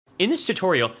In this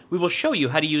tutorial, we will show you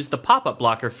how to use the pop-up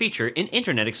blocker feature in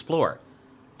Internet Explorer.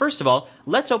 First of all,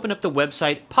 let's open up the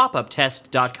website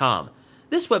popuptest.com.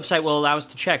 This website will allow us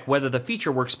to check whether the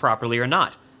feature works properly or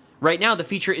not. Right now the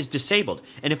feature is disabled,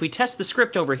 and if we test the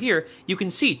script over here, you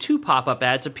can see two pop-up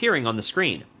ads appearing on the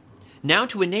screen. Now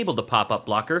to enable the pop-up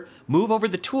blocker, move over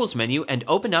the Tools menu and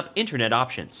open up Internet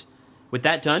Options. With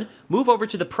that done, move over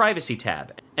to the Privacy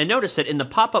tab, and notice that in the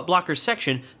pop-up blocker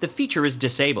section, the feature is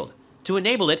disabled. To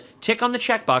enable it, tick on the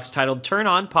checkbox titled Turn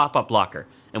on Pop-up Blocker,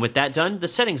 and with that done, the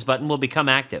Settings button will become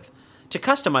active. To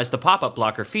customize the pop-up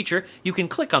blocker feature, you can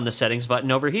click on the Settings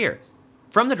button over here.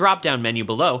 From the drop-down menu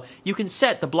below, you can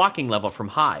set the blocking level from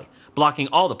high, blocking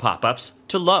all the pop-ups,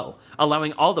 to low,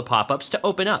 allowing all the pop-ups to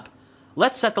open up.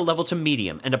 Let's set the level to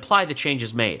medium and apply the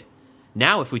changes made.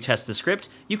 Now if we test the script,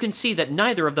 you can see that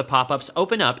neither of the pop-ups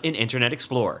open up in Internet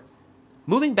Explorer.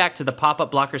 Moving back to the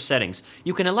pop-up blocker settings,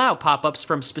 you can allow pop-ups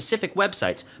from specific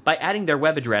websites by adding their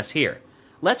web address here.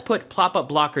 Let's put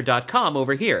popupblocker.com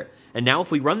over here, and now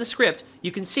if we run the script,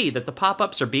 you can see that the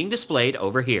pop-ups are being displayed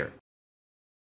over here.